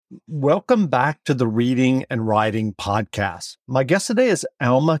Welcome back to the Reading and Writing Podcast. My guest today is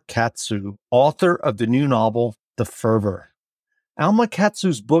Alma Katsu, author of the new novel, The Fervor. Alma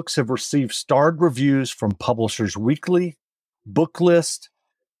Katsu's books have received starred reviews from Publishers Weekly, Booklist,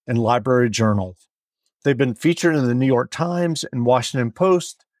 and Library Journal. They've been featured in the New York Times and Washington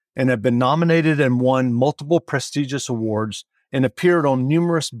Post and have been nominated and won multiple prestigious awards and appeared on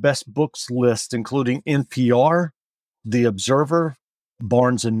numerous best books lists, including NPR, The Observer,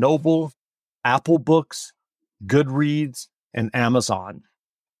 Barnes & Noble, Apple Books, Goodreads, and Amazon.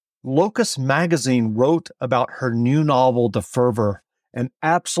 Locus Magazine wrote about her new novel, The Fervor, an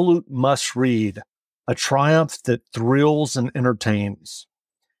absolute must-read, a triumph that thrills and entertains.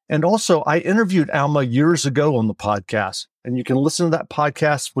 And also, I interviewed Alma years ago on the podcast, and you can listen to that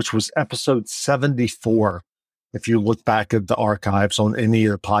podcast, which was episode 74, if you look back at the archives on any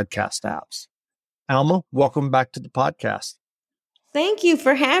of the podcast apps. Alma, welcome back to the podcast. Thank you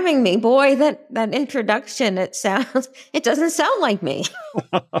for having me. Boy, that introduction, it doesn't sound like me.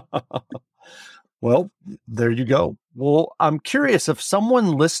 Well, there you go. Well, I'm curious, if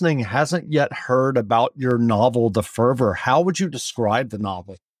someone listening hasn't yet heard about your novel, The Fervor, how would you describe the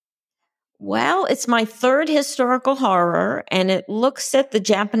novel? Well, it's my third historical horror, and it looks at the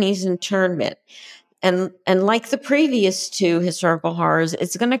Japanese internment. And like the previous two historical horrors,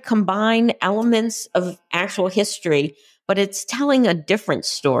 it's going to combine elements of actual history, but it's telling a different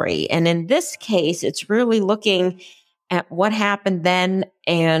story. And in this case, it's really looking at what happened then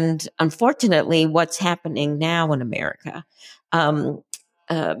and, unfortunately, what's happening now in America.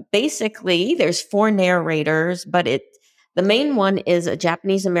 Basically, there's four narrators, but the main one is a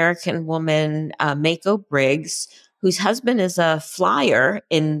Japanese-American woman, Mako Briggs, whose husband is a flyer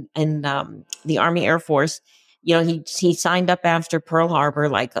in the Army Air Force. You know, he signed up after Pearl Harbor,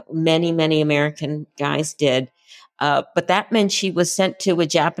 like many, many American guys did. But that meant she was sent to a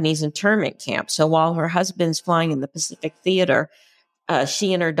Japanese internment camp. So while her husband's flying in the Pacific Theater,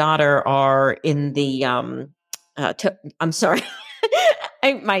 she and her daughter are in the, I'm sorry,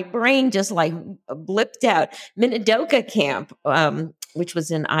 my brain just like blipped out, Minidoka camp, which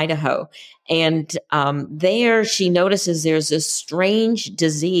was in Idaho. And there she notices there's this strange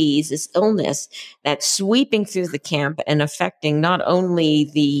disease, this illness that's sweeping through the camp and affecting not only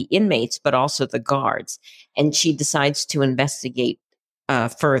the inmates, but also the guards. And she decides to investigate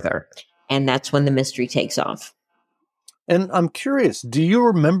further. And that's when the mystery takes off. And I'm curious, do you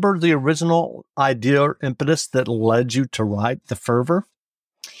remember the original idea or impetus that led you to write The Fervor?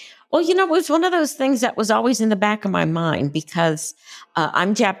 Well, it was one of those things that was always in the back of my mind because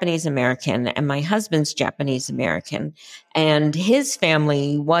I'm Japanese American and my husband's Japanese American and his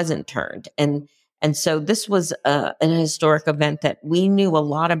family was interned. And so this was an historic event that we knew a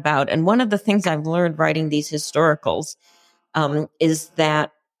lot about. And one of the things I've learned writing these historicals is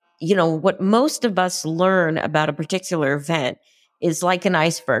that, what most of us learn about a particular event is like an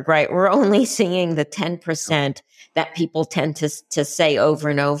iceberg, right? We're only seeing the 10% that people tend to say over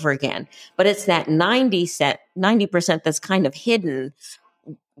and over again. But it's that 90% that's kind of hidden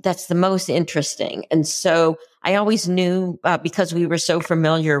that's the most interesting. And so I always knew, because we were so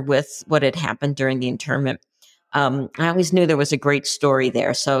familiar with what had happened during the internment, I always knew there was a great story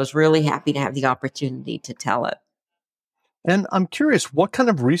there. So I was really happy to have the opportunity to tell it. And I'm curious, what kind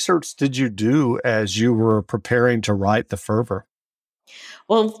of research did you do as you were preparing to write The Fervor?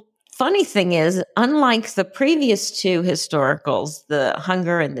 Well, funny thing is, unlike the previous two historicals, The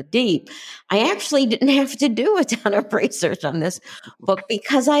Hunger and The Deep, I actually didn't have to do a ton of research on this book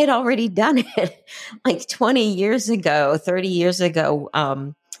because I had already done it like 20 years ago, 30 years ago.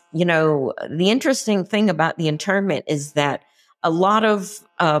 The interesting thing about the internment is that a lot of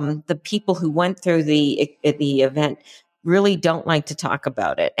the people who went through the event really don't like to talk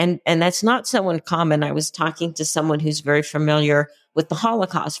about it. And that's not so uncommon. I was talking to someone who's very familiar with the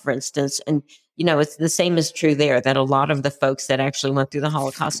Holocaust, for instance. And, it's the same is true there, that a lot of the folks that actually went through the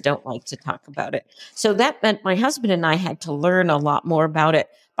Holocaust don't like to talk about it. So that meant my husband and I had to learn a lot more about it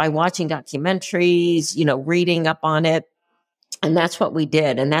by watching documentaries, reading up on it. And that's what we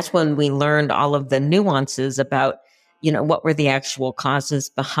did. And that's when we learned all of the nuances about, what were the actual causes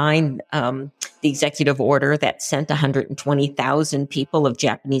behind the executive order that sent 120,000 people of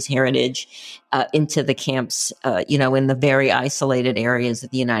Japanese heritage into the camps, in the very isolated areas of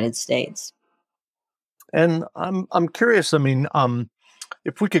the United States. And I'm curious,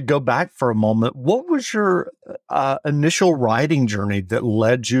 if we could go back for a moment, what was your initial writing journey that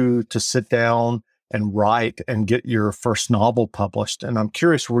led you to sit down and write and get your first novel published? And I'm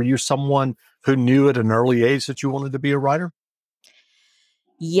curious, were you someone who knew at an early age that you wanted to be a writer?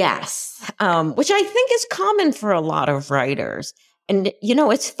 Yes, which I think is common for a lot of writers. And, you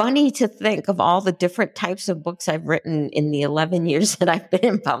know, it's funny to think of all the different types of books I've written in the 11 years that I've been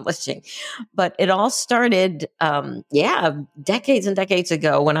in publishing. But it all started, decades and decades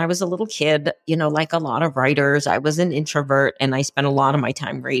ago when I was a little kid. You know, like a lot of writers, I was an introvert and I spent a lot of my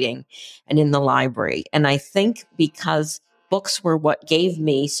time reading and in the library. And I think because books were what gave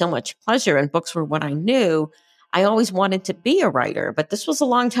me so much pleasure and books were what I knew, I always wanted to be a writer, but this was a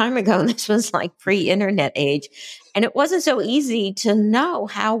long time ago. And this was like pre-internet age. And it wasn't so easy to know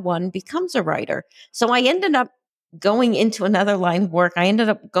how one becomes a writer. So I ended up going into another line of work. I ended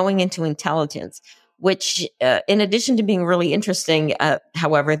up going into intelligence, which, in addition to being really interesting,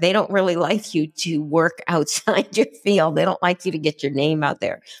 however, they don't really like you to work outside your field. They don't like you to get your name out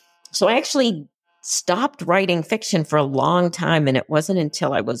there. So I actually stopped writing fiction for a long time. And it wasn't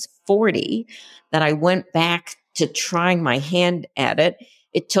until I was 40 that I went back to trying my hand at it.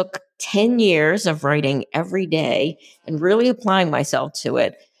 It took 10 years of writing every day and really applying myself to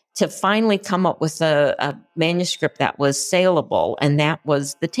it to finally come up with a manuscript that was saleable. And that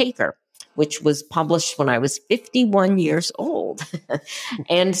was The Taker, which was published when I was 51 years old.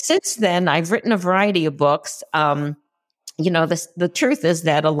 And since then, I've written a variety of books. The truth is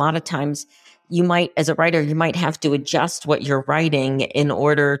that a lot of times you might, as a writer, you might have to adjust what you're writing in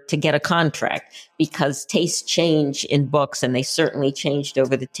order to get a contract because tastes change in books, and they certainly changed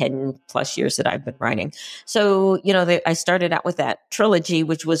over the 10 plus years that I've been writing. So, I started out with that trilogy,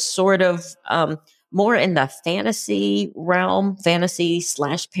 which was sort of more in the fantasy realm,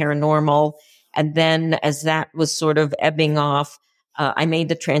 fantasy/paranormal. And then as that was sort of ebbing off, I made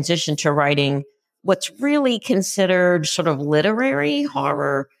the transition to writing what's really considered sort of literary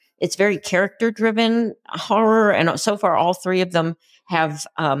horror. It's very character-driven horror, and so far, all three of them have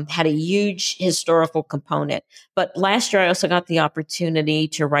had a huge historical component. But last year, I also got the opportunity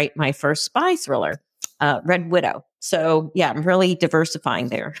to write my first spy thriller, Red Widow. So, yeah, I'm really diversifying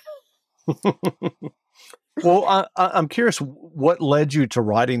there. Well, I'm curious, what led you to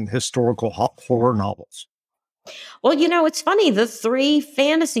writing historical horror novels? Well, it's funny. The three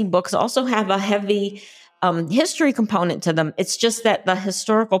fantasy books also have a heavy history component to them. It's just that the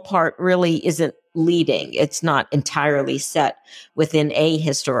historical part really isn't leading. It's not entirely set within a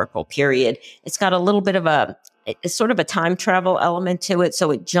historical period. It's got a little bit of it's sort of a time travel element to it.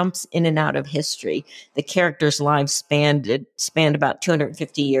 So it jumps in and out of history. The characters' lives spanned about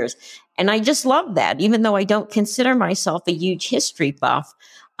 250 years. And I just love that, even though I don't consider myself a huge history buff.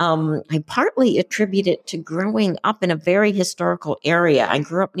 I partly attribute it to growing up in a very historical area. I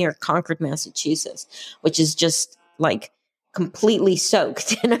grew up near Concord, Massachusetts, which is just like completely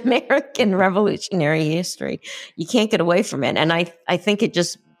soaked in American Revolutionary history. You can't get away from it. And I think it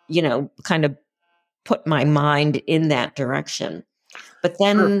just, kind of put my mind in that direction. But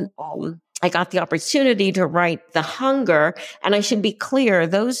then I got the opportunity to write The Hunger. And I should be clear,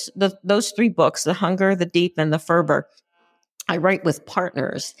 those three books, The Hunger, The Deep, and The Fervor, I write with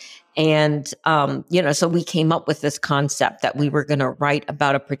partners. And, so we came up with this concept that we were going to write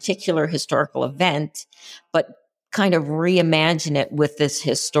about a particular historical event, but kind of reimagine it with this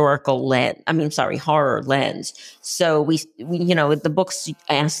horror lens. So we the books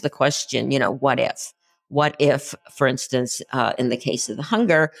ask the question, what if? What if, for instance, in the case of The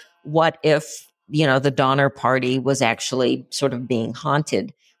Hunger, what if, the Donner Party was actually sort of being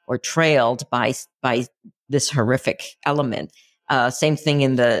haunted or trailed by this horrific element? Same thing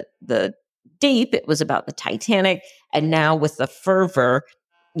in the Deep. It was about the Titanic. And now with The Fervor,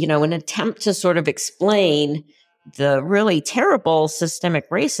 an attempt to sort of explain the really terrible systemic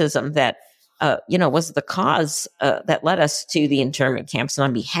racism that, was the cause that led us to the internment camps. And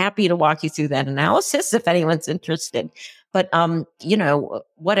I'd be happy to walk you through that analysis if anyone's interested. But,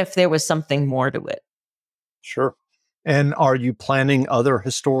 what if there was something more to it? Sure. And are you planning other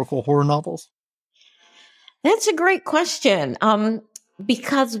historical horror novels? That's a great question.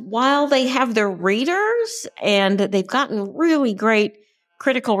 Because while they have their readers and they've gotten really great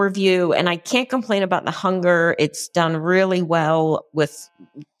critical review, and I can't complain about The Hunger, it's done really well with,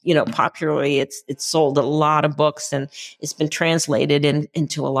 popularly, it's sold a lot of books and it's been translated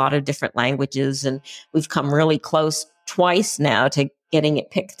into a lot of different languages. And we've come really close twice now to getting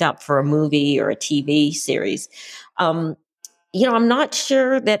it picked up for a movie or a TV series. I'm not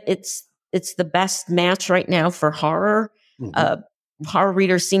sure that it's the best match right now for horror. Mm-hmm. Horror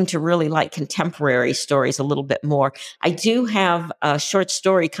readers seem to really like contemporary stories a little bit more. I do have a short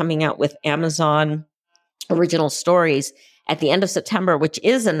story coming out with Amazon Original Stories at the end of September, which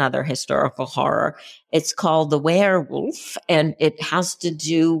is another historical horror. It's called The Werewolf, and it has to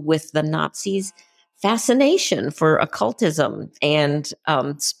do with the Nazis' fascination for occultism and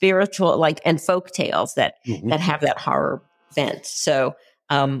spiritual, and folk tales that have that horror vent. So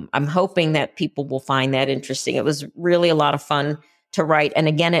I'm hoping that people will find that interesting. It was really a lot of fun to write. And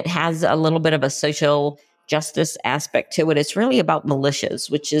again, it has a little bit of a social justice aspect to it. It's really about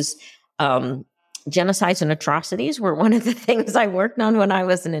militias, which is genocides and atrocities were one of the things I worked on when I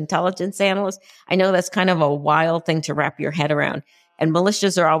was an intelligence analyst. I know that's kind of a wild thing to wrap your head around. And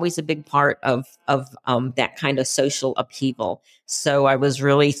militias are always a big part of that kind of social upheaval. So I was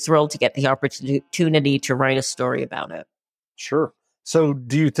really thrilled to get the opportunity to write a story about it. Sure. So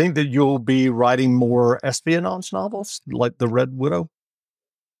do you think that you'll be writing more espionage novels like The Red Widow?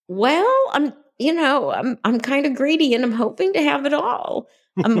 Well, I'm kind of greedy and I'm hoping to have it all.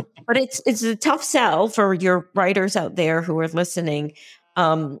 But it's a tough sell for your writers out there who are listening.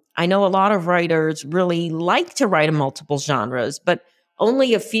 I know a lot of writers really like to write in multiple genres, but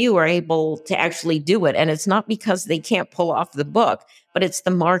only a few are able to actually do it. And it's not because they can't pull off the book, but it's the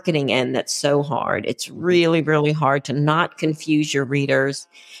marketing end that's so hard. It's really, really hard to not confuse your readers.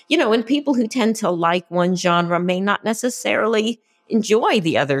 And people who tend to like one genre may not necessarily enjoy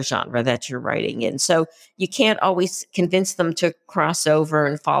the other genre that you're writing in. So you can't always convince them to cross over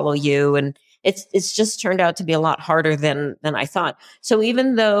and follow you. And it's just turned out to be a lot harder than I thought. So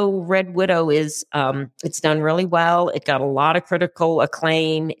even though Red Widow is it's done really well, it got a lot of critical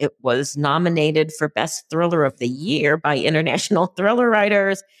acclaim. It was nominated for Best Thriller of the Year by International Thriller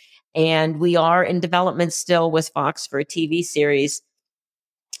Writers, and we are in development still with Fox for a TV series.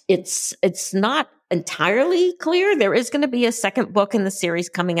 It's not entirely clear. There is going to be a second book in the series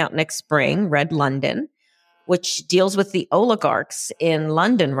coming out next spring, Red London, which deals with the oligarchs in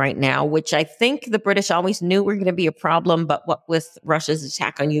London right now, which I think the British always knew were going to be a problem. But what with Russia's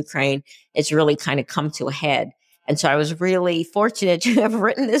attack on Ukraine, it's really kind of come to a head. And so I was really fortunate to have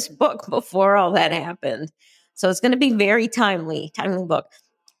written this book before all that happened. So it's going to be very timely book.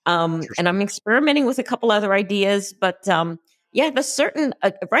 And I'm experimenting with a couple other ideas, but the certain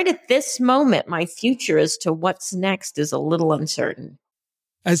right at this moment, my future as to what's next is a little uncertain.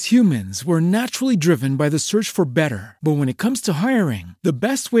 As humans, we're naturally driven by the search for better. But when it comes to hiring, the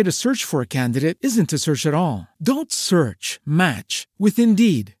best way to search for a candidate isn't to search at all. Don't search, match with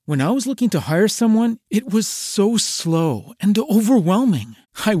Indeed. When I was looking to hire someone, it was so slow and overwhelming.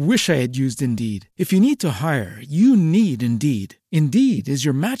 I wish I had used Indeed. If you need to hire, you need Indeed. Indeed is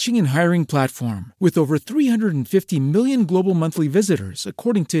your matching and hiring platform with over 350 million global monthly visitors,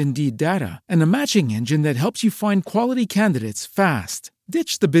 according to Indeed data, and a matching engine that helps you find quality candidates fast.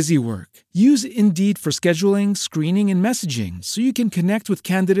 Ditch the busy work. Use Indeed for scheduling, screening, and messaging so you can connect with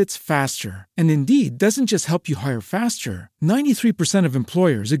candidates faster. And Indeed doesn't just help you hire faster. 93% of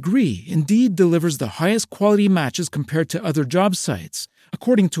employers agree Indeed delivers the highest quality matches compared to other job sites,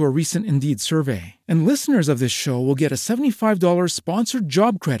 according to a recent Indeed survey. And listeners of this show will get a $75 sponsored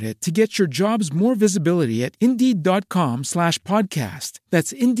job credit to get your jobs more visibility at Indeed.com/podcast.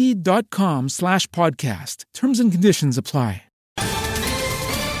 That's Indeed.com/podcast. Terms and conditions apply.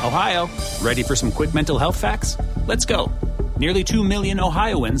 Ohio, ready for some quick mental health facts? Let's go. Nearly 2 million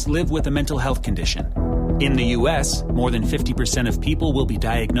Ohioans live with a mental health condition. In the U.S., more than 50% of people will be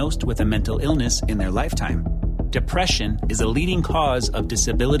diagnosed with a mental illness in their lifetime. Depression is a leading cause of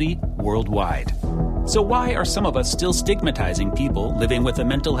disability worldwide. So why are some of us still stigmatizing people living with a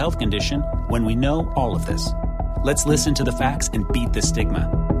mental health condition when we know all of this? Let's listen to the facts and beat the stigma.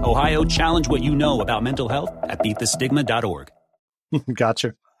 Ohio, challenge what you know about mental health at beatthestigma.org.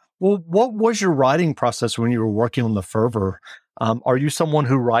 Gotcha. Well, what was your writing process when you were working on The Fervor? Are you someone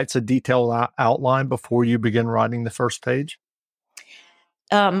who writes a detailed outline before you begin writing the first page?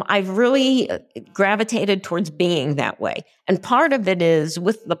 I've really gravitated towards being that way. And part of it is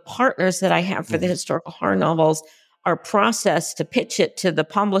with the partners that I have for the historical horror novels, our process to pitch it to the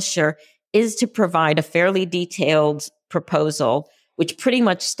publisher is to provide a fairly detailed proposal, which pretty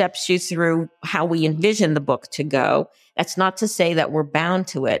much steps you through how we envision the book to go. That's not to say that we're bound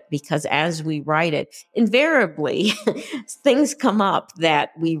to it, because as we write it, invariably things come up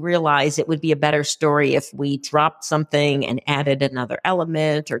that we realize it would be a better story if we dropped something and added another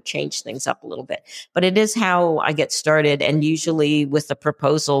element or changed things up a little bit. But it is how I get started. And usually with the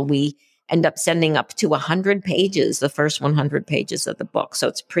proposal, we end up sending up to 100 pages, the first 100 pages of the book. So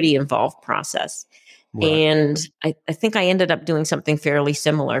it's a pretty involved process. Right. And I think I ended up doing something fairly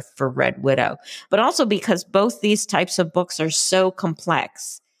similar for Red Widow, but also because both these types of books are so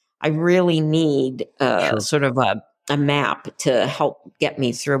complex, I really need sort of a map to help get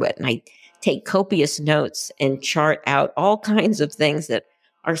me through it. And I take copious notes and chart out all kinds of things that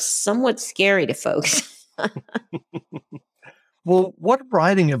are somewhat scary to folks. Well, what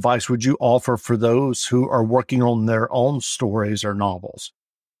writing advice would you offer for those who are working on their own stories or novels?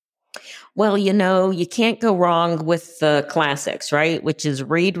 Well, you can't go wrong with the classics, right? Which is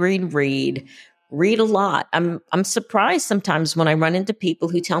read, read, read, read a lot. I'm surprised sometimes when I run into people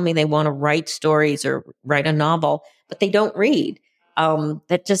who tell me they want to write stories or write a novel, but they don't read.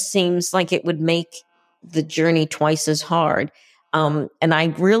 That just seems like it would make the journey twice as hard. And I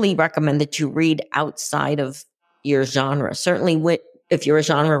really recommend that you read outside of your genre. Certainly, if you're a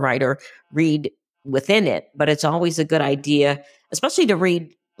genre writer, read within it. But it's always a good idea, especially to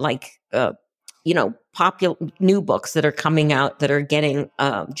read like popular new books that are coming out that are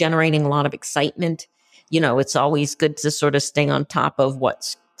generating a lot of excitement. It's always good to sort of stay on top of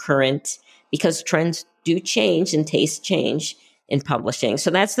what's current because trends do change and tastes change in publishing.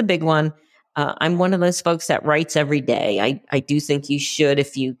 So that's the big one. I'm one of those folks that writes every day. I do think you should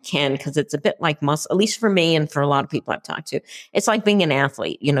if you can, because it's a bit like muscle, at least for me and for a lot of people I've talked to. It's like being an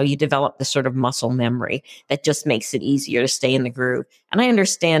athlete. You develop this sort of muscle memory that just makes it easier to stay in the groove. And I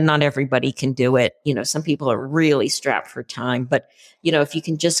understand not everybody can do it. Some people are really strapped for time. But, if you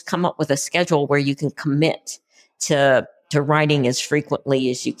can just come up with a schedule where you can commit to writing as frequently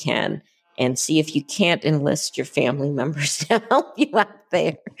as you can, and see if you can't enlist your family members to help you out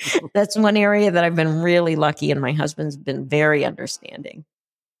there. That's one area that I've been really lucky, and my husband's been very understanding.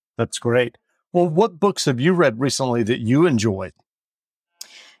 That's great. Well, what books have you read recently that you enjoyed?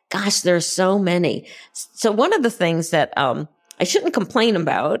 Gosh, there's so many. So one of the things that I shouldn't complain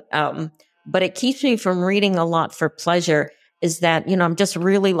about, but it keeps me from reading a lot for pleasure, is that, I'm just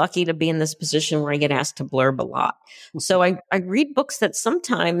really lucky to be in this position where I get asked to blurb a lot. So I read books that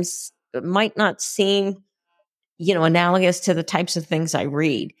sometimes might not seem, analogous to the types of things I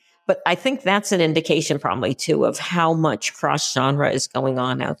read. But I think that's an indication probably too of how much cross genre is going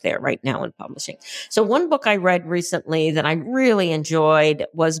on out there right now in publishing. So one book I read recently that I really enjoyed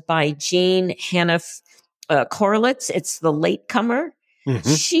was by Jean Hanif Korelitz. It's The Latecomer.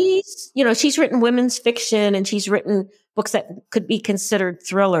 Mm-hmm. She's written women's fiction and she's written books that could be considered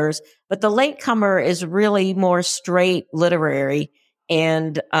thrillers, but The Latecomer is really more straight literary.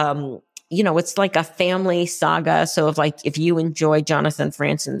 And, it's like a family saga. So if you enjoy Jonathan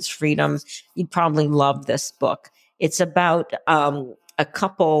Franzen's Freedom, you'd probably love this book. It's about a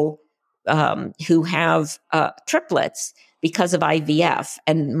couple who have triplets because of IVF,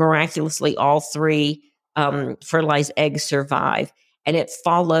 and miraculously all three fertilized eggs survive. And it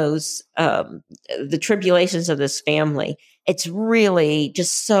follows the tribulations of this family. It's really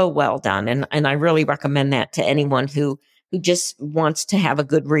just so well done. And I really recommend that to anyone who just wants to have a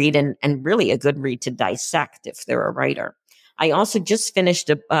good read and really a good read to dissect if they're a writer. I also just finished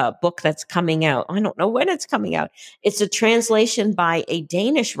a book that's coming out. I don't know when it's coming out. It's a translation by a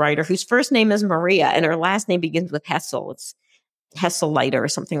Danish writer whose first name is Maria and her last name begins with Hessel. It's Hesseliter or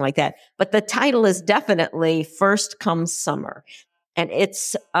something like that. But the title is definitely First Comes Summer. And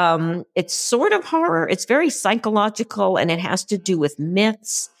it's sort of horror. It's very psychological and it has to do with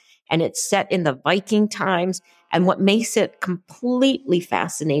myths, and it's set in the Viking times. And what makes it completely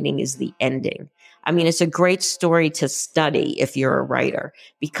fascinating is the ending. I mean, it's a great story to study if you're a writer,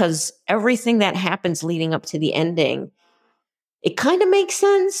 because everything that happens leading up to the ending, it kind of makes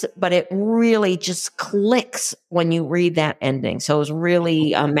sense, but it really just clicks when you read that ending. So it was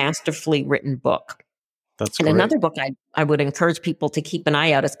really a masterfully written book. That's and great. Another book I would encourage people to keep an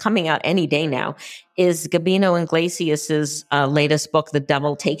eye out, it's coming out any day now, is Gabino Iglesias's latest book, The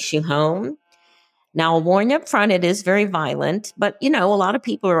Devil Takes You Home. Now, I'll warn you up front, it is very violent, but, a lot of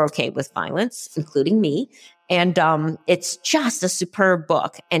people are okay with violence, including me. And it's just a superb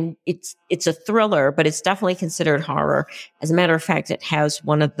book. And it's a thriller, but it's definitely considered horror. As a matter of fact, it has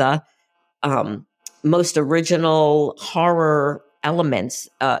one of the most original horror elements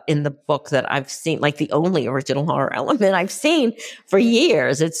in the book that I've seen, like the only original horror element I've seen for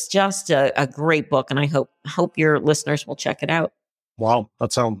years. It's just a great book, and I hope your listeners will check it out. Wow,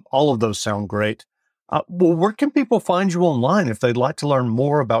 all of those sound great. Well, where can people find you online if they'd like to learn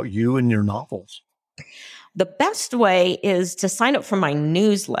more about you and your novels? The best way is to sign up for my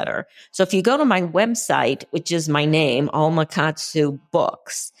newsletter. So if you go to my website, which is my name,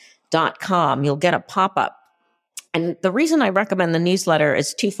 almakatsubooks.com, you'll get a pop-up. And the reason I recommend the newsletter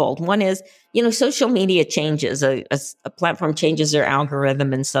is twofold. One is, social media changes. A platform changes their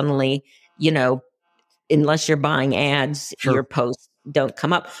algorithm, and suddenly, unless you're buying ads, sure, your posts don't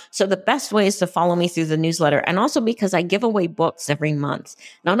come up. So the best way is to follow me through the newsletter. And also because I give away books every month.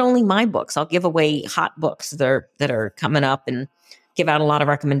 Not only my books, I'll give away hot books that are coming up and give out a lot of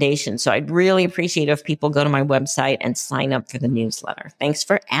recommendations. So I'd really appreciate it if people go to my website and sign up for the newsletter. Thanks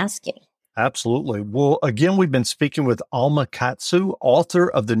for asking. Absolutely. Well, again, we've been speaking with Alma Katsu, author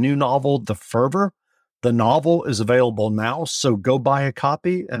of the new novel, The Fervor. The novel is available now, so go buy a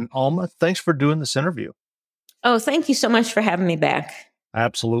copy. And Alma, thanks for doing this interview. Oh, thank you so much for having me back.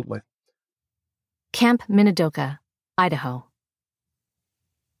 Absolutely. Camp Minidoka, Idaho.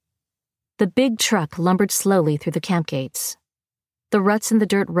 The big truck lumbered slowly through the camp gates. The ruts in the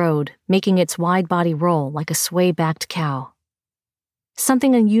dirt road making its wide body roll like a sway-backed cow.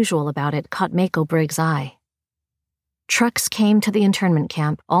 Something unusual about it caught Mako Briggs' eye. Trucks came to the internment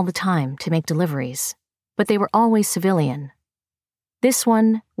camp all the time to make deliveries, but they were always civilian. This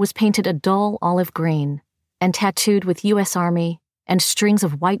one was painted a dull olive green and tattooed with U.S. Army and strings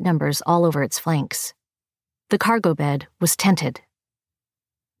of white numbers all over its flanks. The cargo bed was tented.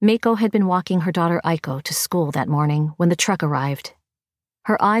 Mako had been walking her daughter Aiko to school that morning when the truck arrived.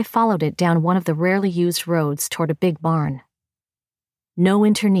 Her eye followed it down one of the rarely used roads toward a big barn. "No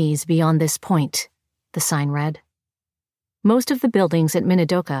internees beyond this point," the sign read. Most of the buildings at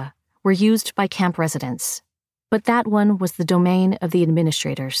Minidoka were used by camp residents, but that one was the domain of the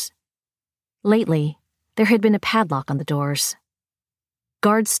administrators. Lately, there had been a padlock on the doors.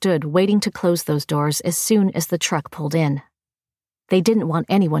 Guards stood waiting to close those doors as soon as the truck pulled in. They didn't want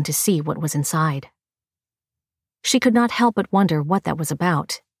anyone to see what was inside. She could not help but wonder what that was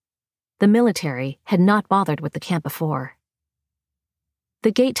about. The military had not bothered with the camp before.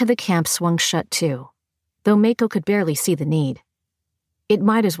 The gate to the camp swung shut too, though Mako could barely see the need. It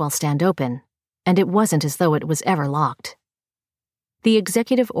might as well stand open, and it wasn't as though it was ever locked. The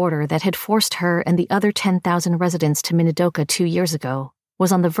executive order that had forced her and the other 10,000 residents to Minidoka 2 years ago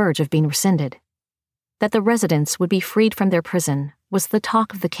was on the verge of being rescinded. That the residents would be freed from their prison was the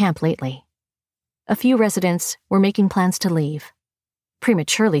talk of the camp lately. A few residents were making plans to leave.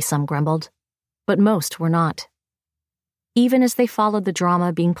 Prematurely, some grumbled, but most were not. Even as they followed the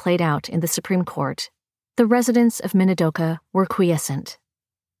drama being played out in the Supreme Court, the residents of Minidoka were quiescent.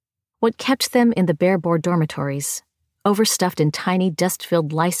 What kept them in the bare-board dormitories, overstuffed in tiny,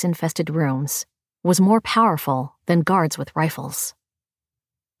 dust-filled, lice-infested rooms, was more powerful than guards with rifles.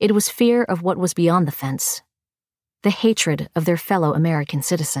 It was fear of what was beyond the fence, the hatred of their fellow American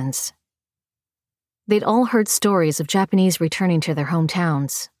citizens. They'd all heard stories of Japanese returning to their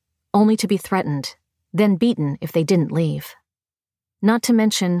hometowns, only to be threatened, then beaten if they didn't leave. Not to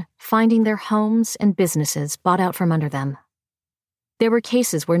mention finding their homes and businesses bought out from under them. There were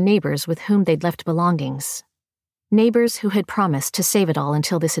cases where neighbors with whom they'd left belongings, neighbors who had promised to save it all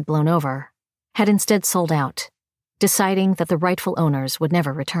until this had blown over, had instead sold out, deciding that the rightful owners would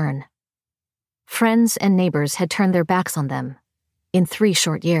never return. Friends and neighbors had turned their backs on them in 3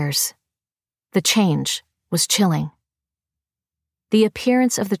 short years. The change was chilling. The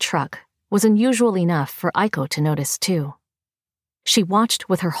appearance of the truck was unusual enough for Aiko to notice, too. She watched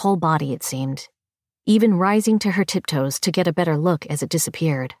with her whole body, it seemed, even rising to her tiptoes to get a better look as it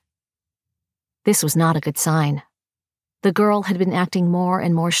disappeared. This was not a good sign. The girl had been acting more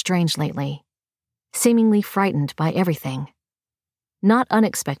and more strange lately, seemingly frightened by everything. Not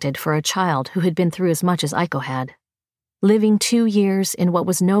unexpected for a child who had been through as much as Aiko had. Living 2 years in what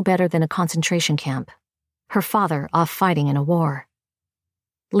was no better than a concentration camp, her father off fighting in a war.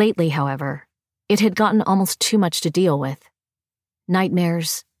 Lately, however, it had gotten almost too much to deal with.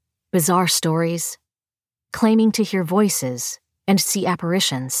 Nightmares, bizarre stories, claiming to hear voices and see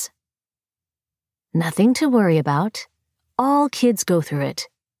apparitions. "Nothing to worry about. All kids go through it,"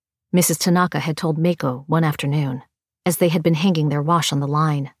 Mrs. Tanaka had told Mako one afternoon, as they had been hanging their wash on the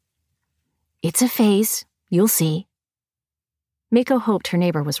line. "It's a phase, you'll see." Mako hoped her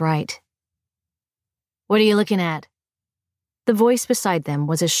neighbor was right. "What are you looking at?" The voice beside them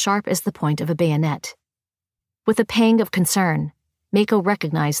was as sharp as the point of a bayonet. With a pang of concern, Mako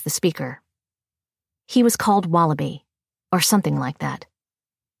recognized the speaker. He was called Wallaby, or something like that.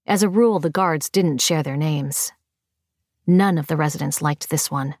 As a rule, the guards didn't share their names. None of the residents liked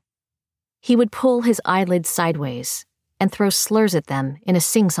this one. He would pull his eyelids sideways and throw slurs at them in a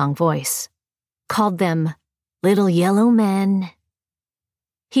sing-song voice. Called them little yellow men.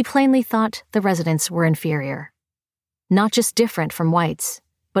 He plainly thought the residents were inferior. Not just different from whites,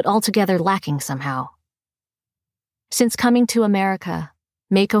 but altogether lacking somehow. Since coming to America,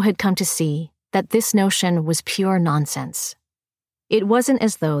 Mako had come to see that this notion was pure nonsense. It wasn't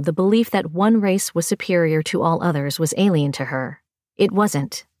as though the belief that one race was superior to all others was alien to her. It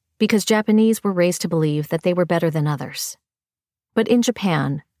wasn't, because Japanese were raised to believe that they were better than others. But in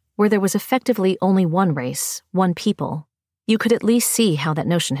Japan, where there was effectively only one race, one people, you could at least see how that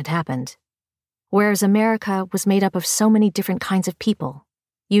notion had happened. Whereas America was made up of so many different kinds of people,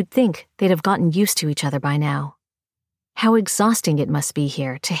 you'd think they'd have gotten used to each other by now. How exhausting it must be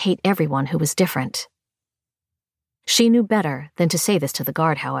here to hate everyone who was different. She knew better than to say this to the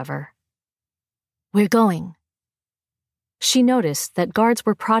guard, however. "We're going." She noticed that guards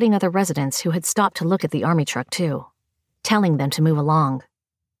were prodding other residents who had stopped to look at the army truck too, telling them to move along.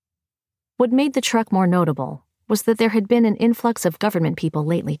 What made the truck more notable was that there had been an influx of government people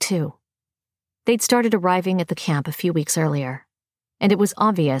lately too. They'd started arriving at the camp a few weeks earlier, and it was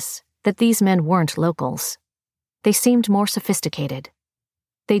obvious that these men weren't locals. They seemed more sophisticated.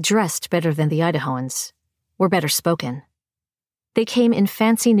 They dressed better than the Idahoans, were better spoken. They came in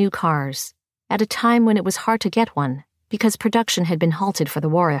fancy new cars at a time when it was hard to get one because production had been halted for the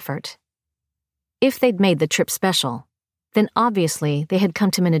war effort. If they'd made the trip special, then obviously they had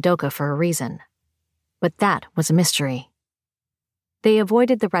come to Minidoka for a reason. But that was a mystery. They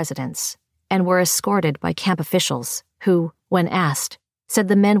avoided the residents and were escorted by camp officials who, when asked, said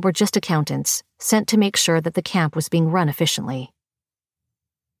the men were just accountants sent to make sure that the camp was being run efficiently.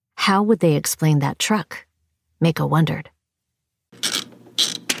 How would they explain that truck? Mako wondered.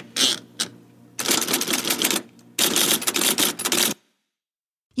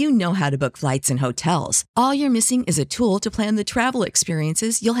 You know how to book flights and hotels. All you're missing is a tool to plan the travel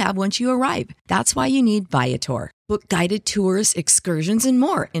experiences you'll have once you arrive. That's why you need Viator. Book guided tours, excursions, and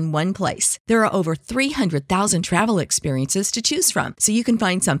more in one place. There are over 300,000 travel experiences to choose from, so you can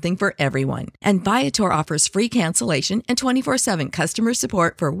find something for everyone. And Viator offers free cancellation and 24/7 customer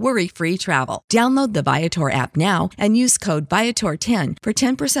support for worry-free travel. Download the Viator app now and use code Viator10 for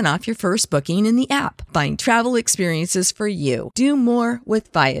 10% off your first booking in the app. Find travel experiences for you. Do more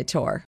with Viator.